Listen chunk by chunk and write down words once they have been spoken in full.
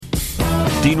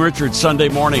Dean Richards, Sunday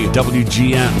morning at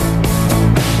WGN.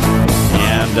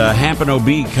 And Hampton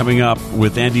OB coming up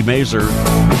with Andy Mazer.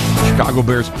 Chicago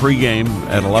Bears pregame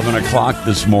at 11 o'clock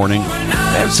this morning.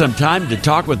 I have some time to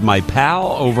talk with my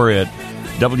pal over at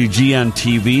WGN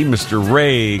TV, Mr.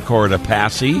 Ray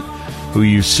Cortopassi, who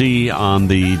you see on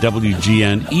the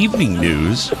WGN Evening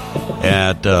News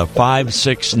at 5,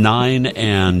 6, 9,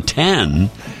 and 10.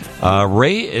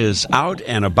 Ray is out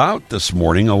and about this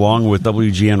morning, along with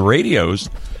WGN Radio's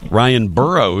Ryan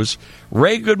Burrows.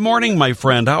 Ray, good morning, my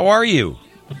friend. How are you?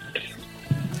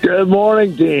 Good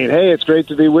morning, Dean. Hey, it's great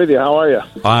to be with you. How are you?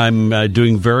 I'm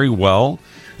doing very well.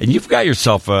 And you've got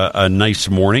yourself a nice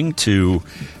morning to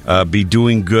be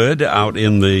doing good out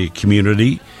in the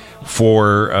community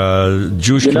for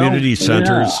Jewish Community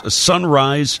Center's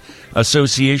Sunrise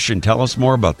Association. Tell us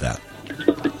more about that.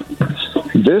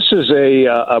 This is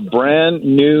a brand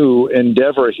new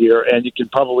endeavor here, and you can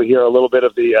probably hear a little bit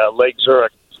of the Lake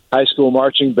Zurich High School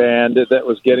Marching Band that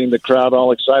was getting the crowd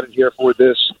all excited here for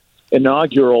this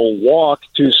inaugural walk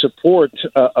to support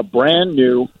a brand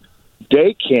new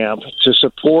day camp to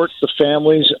support the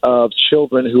families of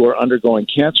children who are undergoing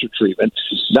cancer treatment,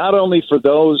 not only for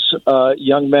those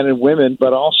young men and women,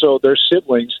 but also their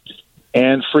siblings,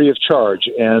 and free of charge.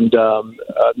 And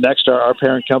next, our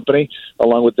parent company,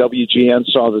 along with WGN,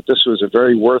 saw that this was a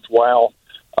very worthwhile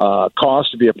cause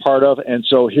to be a part of. And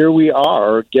so here we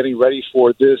are getting ready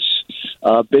for this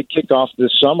big kickoff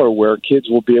this summer where kids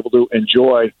will be able to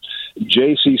enjoy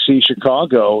JCC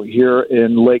Chicago here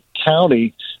in Lake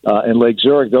County, in Lake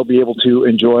Zurich. They'll be able to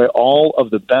enjoy all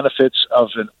of the benefits of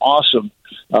an awesome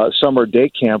summer day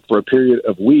camp for a period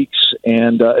of weeks.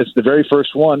 And it's the very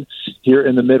first one here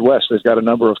in the Midwest. They've got a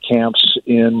number of camps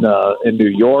in New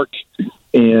York,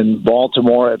 in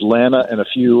Baltimore, Atlanta, and a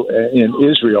few in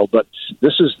Israel. But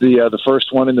this is the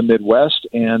first one in the Midwest,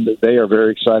 and they are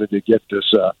very excited to get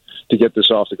this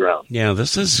off the ground. Yeah,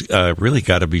 this has really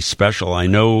got to be special. I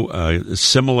know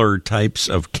similar types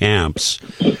of camps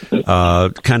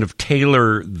kind of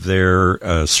tailor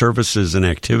their services and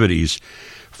activities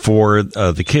for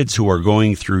the kids who are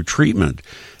going through treatment.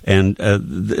 And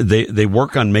they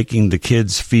work on making the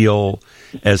kids feel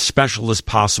as special as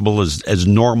possible, as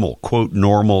normal, quote,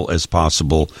 normal as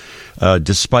possible,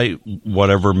 despite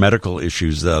whatever medical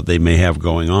issues they may have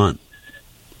going on.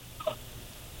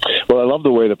 Well, I love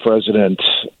the way the president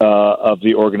of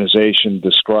the organization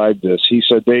described this. He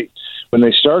said when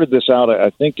they started this out, I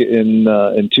think in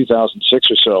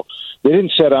 2006 or so, they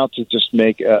didn't set out to just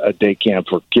make a day camp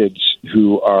for kids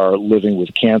who are living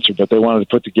with cancer, but they wanted to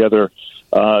put together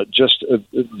just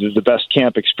the best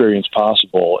camp experience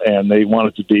possible, and they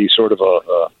wanted to be sort of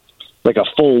like a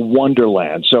full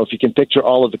wonderland. So if you can picture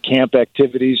all of the camp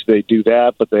activities, they do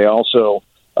that, but they also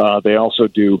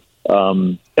do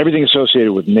everything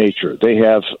associated with nature. They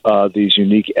have these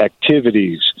unique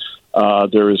activities.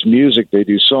 There is music. They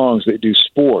do songs. They do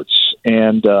sports,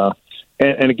 and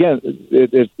again,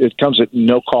 it comes at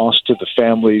no cost to the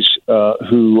families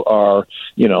who are,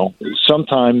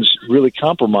 sometimes really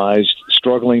compromised,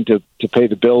 struggling to pay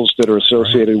the bills that are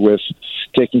associated with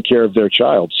taking care of their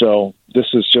child. So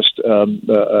this is just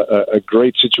a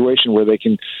great situation where they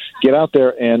can get out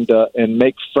there and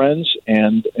make friends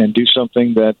and do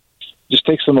something that just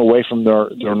takes them away from their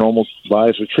normal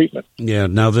lives with treatment. Yeah.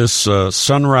 Now, this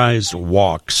Sunrise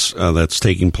Walks that's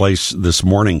taking place this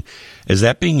morning, is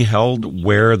that being held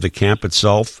where the camp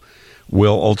itself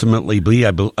will ultimately be?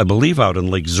 I believe out in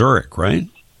Lake Zurich, right?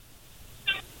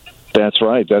 That's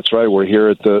right. We're here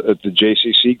at the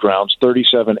JCC grounds,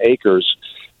 37 acres,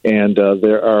 and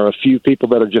there are a few people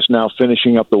that are just now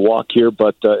finishing up the walk here,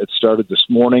 but it started this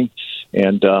morning,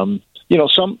 and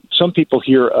some people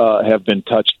here have been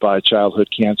touched by childhood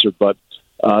cancer, but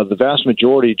the vast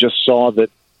majority just saw that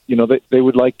they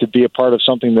would like to be a part of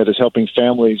something that is helping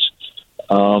families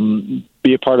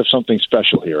be a part of something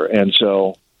special here, and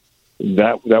so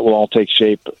that will all take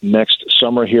shape next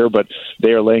summer here. But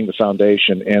they are laying the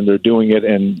foundation, and they're doing it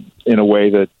in a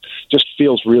way that just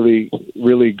feels really,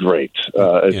 really great.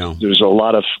 There's a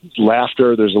lot of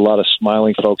laughter. There's a lot of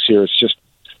smiling folks here. It's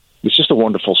just a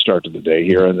wonderful start to the day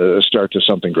here and a start to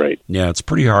something great. Yeah, it's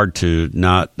pretty hard to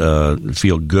not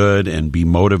feel good and be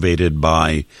motivated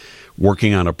by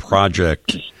working on a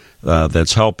project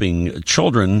that's helping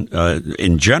children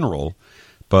in general,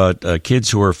 but kids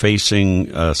who are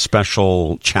facing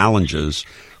special challenges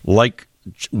like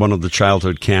one of the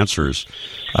childhood cancers.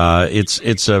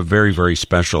 It's a very, very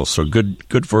special. So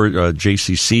good for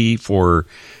JCC for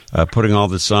putting all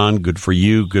this on. Good for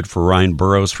you. Good for Ryan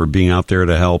Burrows for being out there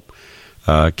to help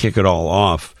kick it all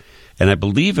off. And I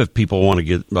believe if people want to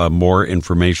get more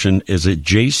information, is it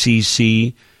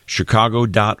JCCchicago.org?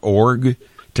 jccchicago.org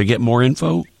to get more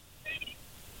info?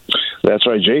 That's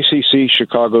right,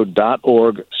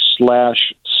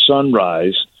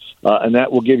 jccchicago.org/sunrise, and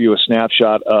that will give you a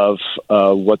snapshot of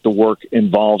what the work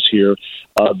involves here.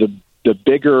 The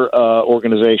bigger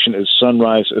organization is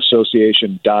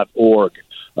sunriseassociation.org.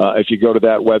 If you go to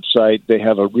that website, they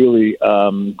have a really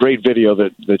great video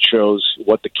that shows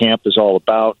what the camp is all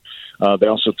about. They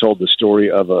also told the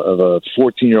story of a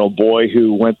 14-year-old boy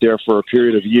who went there for a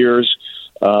period of years,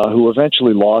 who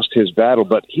eventually lost his battle,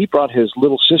 but he brought his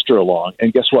little sister along,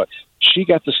 and guess what? She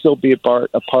got to still be a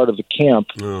part of the camp,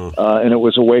 and it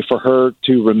was a way for her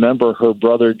to remember her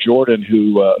brother Jordan,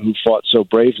 who fought so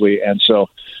bravely. And so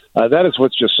that is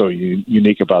what's just so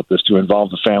unique about this, to involve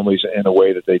the families in a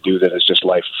way that they do that is just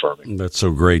life-affirming. That's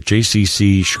so great.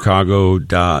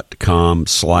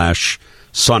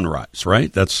 jccchicago.com/sunrise,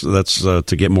 right? That's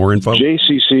to get more info?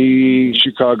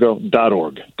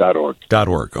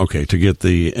 jccchicago.org. Okay, to get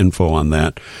the info on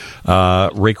that.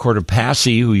 Ray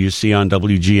Cortopassi, who you see on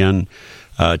WGN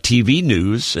TV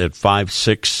News at 5,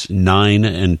 6, 9,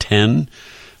 and 10.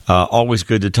 Always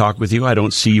good to talk with you. I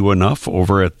don't see you enough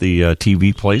over at the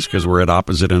TV place because we're at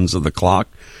opposite ends of the clock.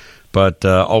 But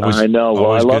always, I know. Well,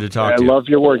 always good to talk to you. I love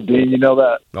your work, Dean. You know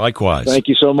that. Likewise. Thank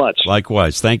you so much.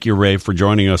 Likewise. Thank you, Ray, for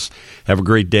joining us. Have a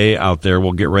great day out there.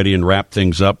 We'll get ready and wrap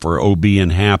things up for OB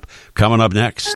and HAP coming up next.